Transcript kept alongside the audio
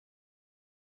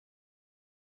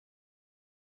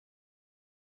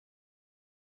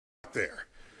out there.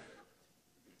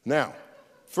 Now,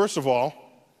 first of all,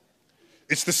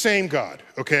 it's the same God,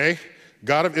 okay?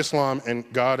 God of Islam and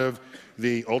God of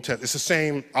the Old Testament. It's the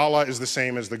same. Allah is the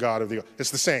same as the God of the Old.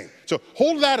 It's the same. So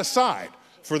hold that aside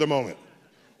for the moment.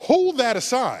 Hold that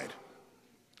aside.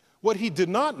 What he did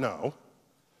not know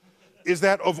is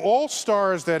that of all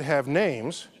stars that have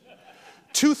names,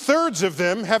 2/3 of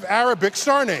them have Arabic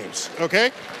star names,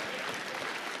 okay?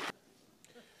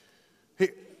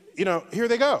 You know, here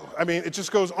they go. I mean, it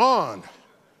just goes on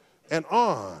and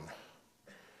on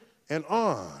and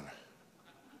on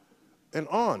and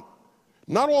on.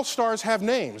 Not all stars have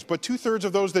names, but 2/3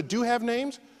 of those that do have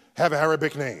names have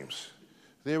Arabic names.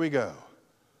 There we go,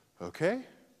 okay?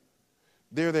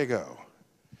 There they go.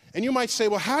 And you might say,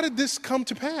 well, how did this come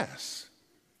to pass?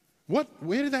 Where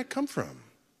did that come from?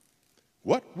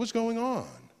 What was going on?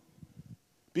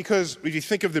 Because if you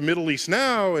think of the Middle East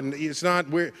now, and it's not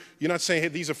where you're not saying, hey,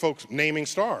 these are folks naming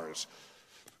stars.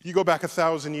 You go back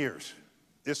 1,000 years,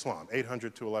 Islam,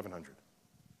 800 to 1100.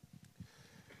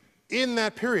 In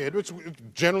that period, which is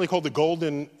generally called the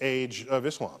golden age of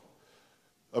Islam,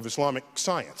 of Islamic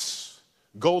science,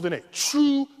 golden age,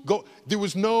 there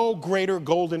was no greater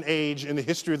golden age in the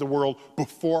history of the world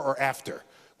before or after.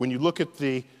 When you look at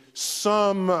the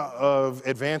sum of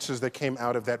advances that came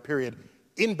out of that period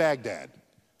in Baghdad,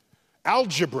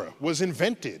 algebra was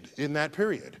invented in that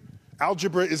period.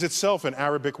 Algebra is itself an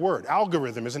Arabic word.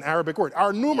 Algorithm is an Arabic word.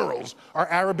 Our numerals are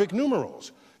Arabic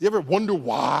numerals. You ever wonder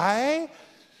why?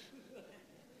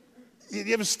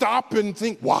 You ever stop and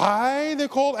think why they're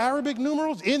called Arabic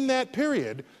numerals? In that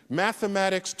period,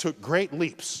 mathematics took great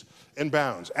leaps and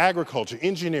bounds. Agriculture,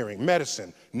 engineering,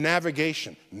 medicine,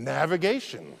 navigation.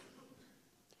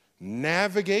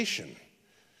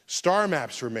 Star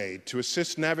maps were made to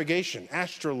assist navigation.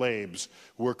 Astrolabes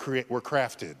were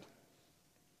crafted.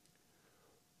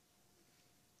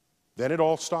 Then it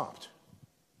all stopped.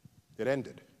 It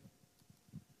ended.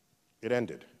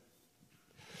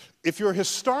 If you're a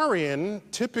historian,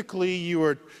 typically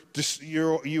you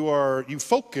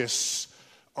focus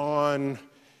on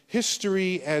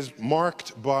history as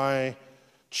marked by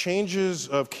changes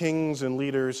of kings and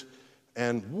leaders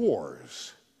and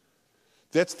wars.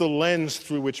 That's the lens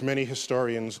through which many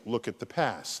historians look at the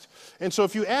past. And so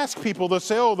if you ask people, they'll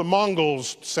say, oh, the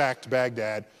Mongols sacked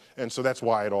Baghdad, and so that's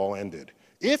why it all ended.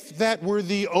 If that were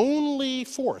the only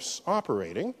force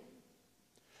operating,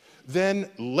 then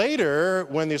later,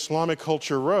 when the Islamic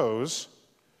culture rose,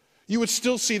 you would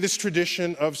still see this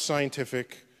tradition of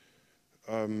scientific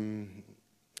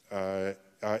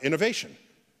innovation.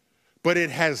 But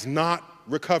it has not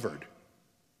recovered.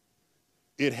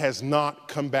 It has not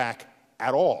come back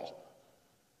at all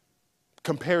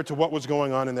compared to what was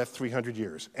going on in that 300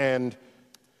 years. And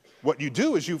what you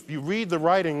do is you read the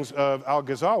writings of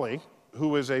Al-Ghazali, who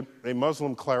was a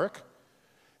Muslim cleric,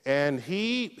 and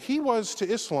he was to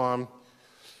Islam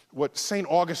what St.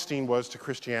 Augustine was to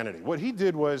Christianity. What he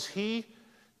did was he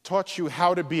taught you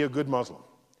how to be a good Muslim.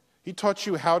 He taught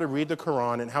you how to read the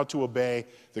Quran and how to obey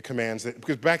the commands,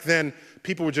 because back then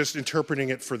people were just interpreting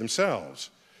it for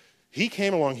themselves. He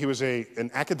came along, he was an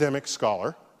academic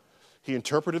scholar. He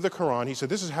interpreted the Quran. He said,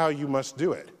 this is how you must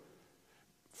do it.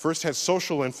 First has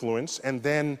social influence, and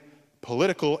then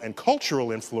political and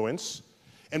cultural influence,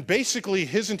 and basically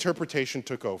his interpretation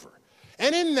took over.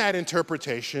 And in that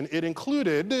interpretation, it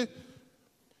included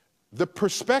the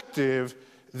perspective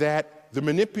that the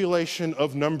manipulation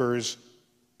of numbers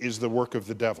is the work of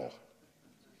the devil.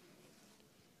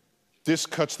 This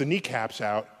cuts the kneecaps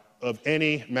out of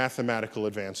any mathematical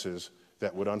advances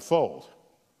that would unfold.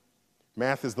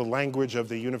 Math is the language of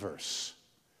the universe.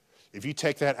 If you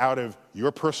take that out of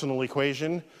your personal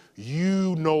equation,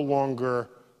 you no longer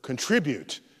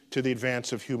contribute to the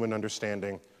advance of human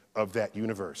understanding of that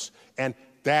universe. And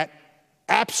that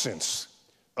absence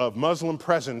of Muslim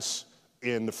presence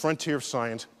in the frontier of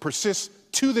science persists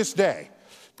to this day.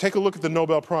 Take a look at the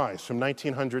Nobel Prize from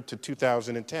 1900 to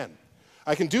 2010.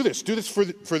 I can do this for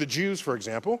the Jews, for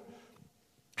example.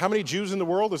 How many Jews in the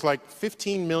world? There's like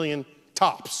 15 million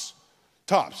tops,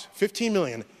 15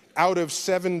 million out of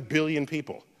 7 billion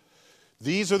people.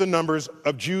 These are the numbers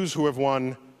of Jews who have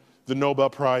won the Nobel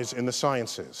Prize in the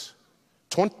sciences.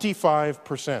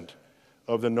 25%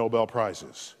 of the Nobel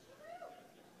Prizes.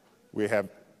 We have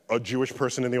a Jewish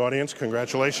person in the audience.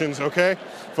 Congratulations. Okay,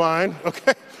 fine.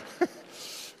 Okay.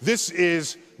 This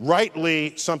is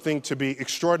rightly something to be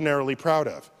extraordinarily proud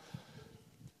of.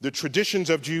 The traditions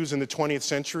of Jews in the 20th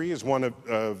century is one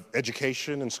of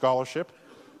education and scholarship.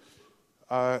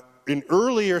 In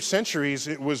earlier centuries,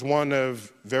 it was one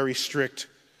of very strict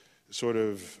sort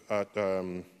of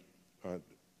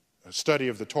study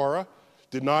of the Torah.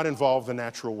 did not involve the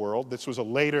natural world. This was a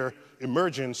later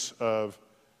emergence of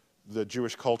the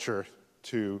Jewish culture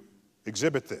to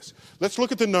exhibit this. Let's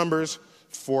look at the numbers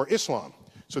for Islam.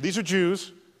 So these are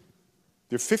Jews.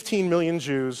 There are 15 million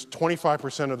Jews,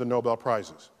 25% of the Nobel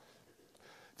Prizes.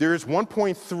 There's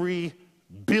 1.3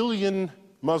 billion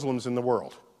Muslims in the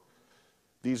world.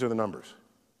 These are the numbers.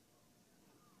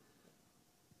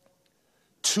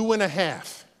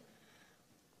 2.5.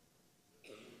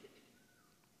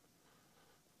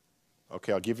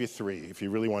 Okay, I'll give you 3 if you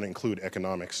really want to include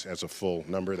economics as a full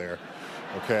number there,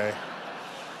 okay?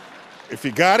 If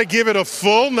you got to give it a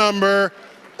full number,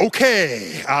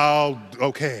 okay,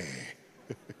 okay.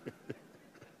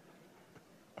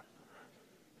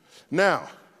 Now,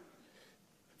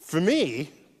 for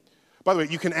me, by the way,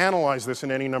 you can analyze this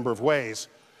in any number of ways.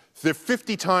 There are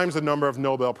 50 times the number of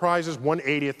Nobel Prizes,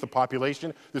 1/80th the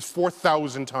population. There's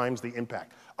 4,000 times the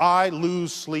impact. I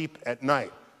lose sleep at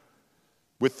night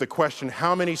with the question,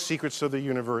 how many secrets of the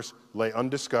universe lay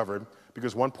undiscovered,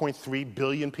 because 1.3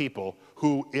 billion people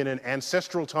who in an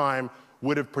ancestral time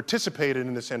would have participated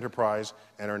in this enterprise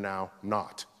and are now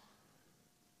not.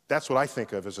 That's what I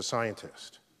think of as a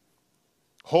scientist.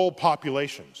 Whole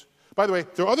populations. By the way,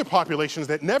 there are other populations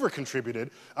that never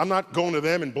contributed. I'm not going to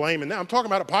them and blaming them. I'm talking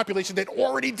about a population that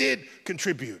already did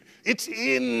contribute. It's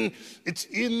in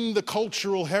the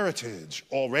cultural heritage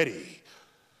already.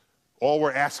 All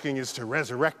we're asking is to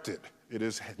resurrect it. It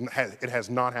has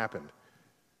not happened.